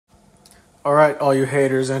All right, all you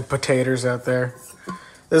haters and potatoes out there.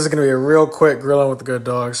 This is going to be a real quick grilling with the good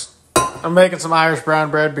dogs. I'm making some Irish brown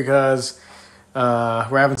bread because we're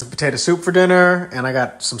having some potato soup for dinner, and I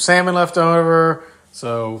got some salmon left over,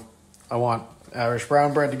 so I want Irish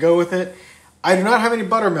brown bread to go with it. I do not have any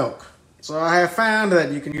buttermilk, so I have found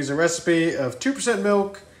that you can use a recipe of 2%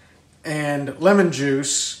 milk and lemon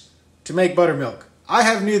juice to make buttermilk. I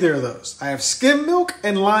have neither of those. I have skim milk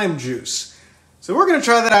and lime juice. So we're going to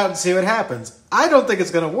try that out and see what happens. I don't think it's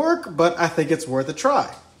going to work, but I think it's worth a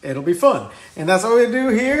try. It'll be fun. And that's what we do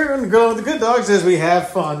here on Grilling with the Good Dogs is we have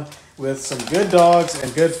fun with some good dogs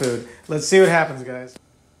and good food. Let's see what happens, guys.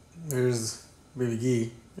 There's Baby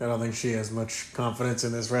Gee. I don't think she has much confidence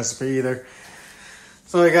in this recipe either.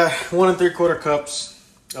 So I got 1 3/4 cups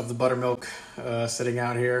of the buttermilk sitting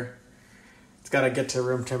out here. It's got to get to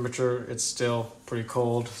room temperature. It's still pretty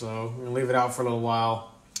cold, so I'm going to leave it out for a little while.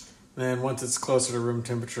 Then once it's closer to room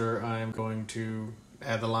temperature, I am going to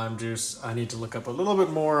add the lime juice. I need to look up a little bit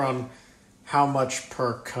more on how much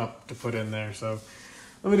per cup to put in there. So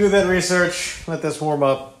let me do that research, let this warm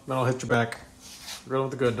up, then I'll hit you back. Grill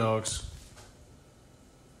with the good dogs.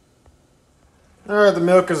 All right, the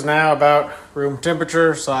milk is now about room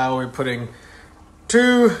temperature, so I will be putting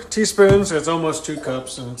 2 teaspoons. It's almost 2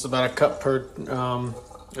 cups, and it's about a cup per,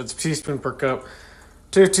 it's a teaspoon per cup.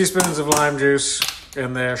 2 teaspoons of lime juice.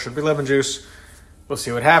 And there should be lemon juice. We'll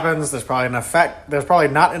see what happens. There's probably enough fat. There's probably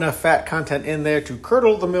not enough fat content in there to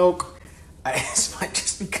curdle the milk. This might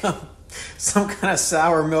just become some kind of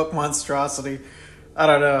sour milk monstrosity. I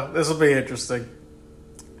don't know. This will be interesting.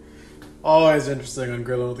 Always interesting on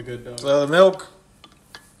Grilling with the Good Dog. So the milk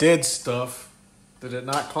did stuff. Did it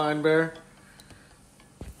not, Klein Bear?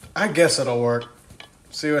 I guess it'll work.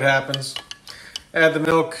 See what happens. Add the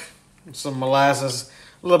milk, some molasses,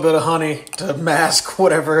 a little bit of honey to mask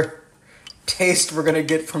whatever taste we're going to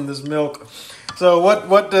get from this milk. So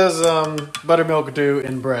what does buttermilk do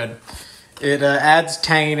in bread? It adds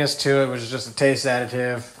tanginess to it, which is just a taste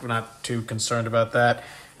additive. We're not too concerned about that.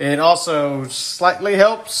 It also slightly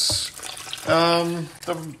helps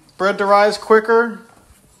the bread to rise quicker.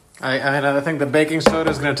 I think the baking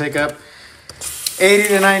soda is going to take up 80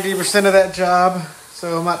 to 90% of that job.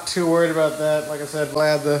 So I'm not too worried about that. Like I said, we'll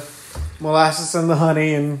add the molasses and the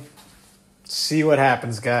honey and see what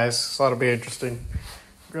happens, guys. So that'll be interesting.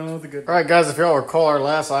 Grilling with the good. All right, guys, if y'all recall our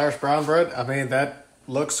last Irish brown bread, I mean, that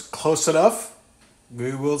looks close enough.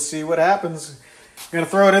 We will see what happens. I'm going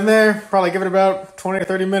to throw it in there, probably give it about 20 or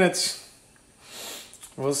 30 minutes.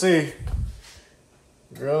 We'll see.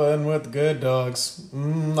 Grilling with the good dogs. I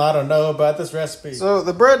don't know about this recipe. So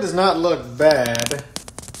the bread does not look bad.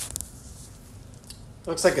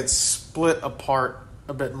 Looks like it's split apart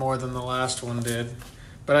a bit more than the last one did,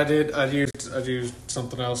 but I used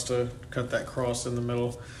something else to cut that cross in the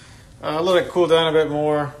middle. Let it cool down a bit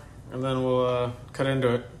more, and then we'll cut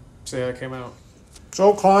into it, see how it came out.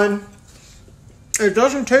 So Klein, it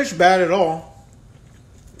doesn't taste bad at all,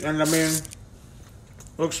 and I mean,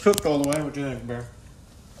 looks cooked all the way. What do you think, Bear?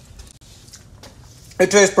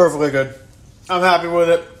 It tastes perfectly good. I'm happy with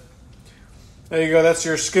it. There you go. That's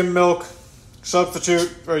your skim milk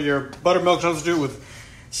substitute, or your buttermilk substitute with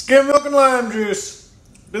skim milk and lime juice.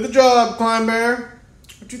 Do the job, Klein Bear.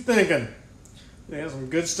 What you thinking? Yeah, some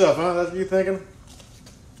good stuff, huh? That's what you thinking?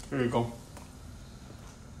 Here you go.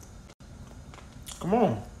 Come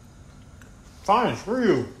on. Fine, screw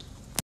you.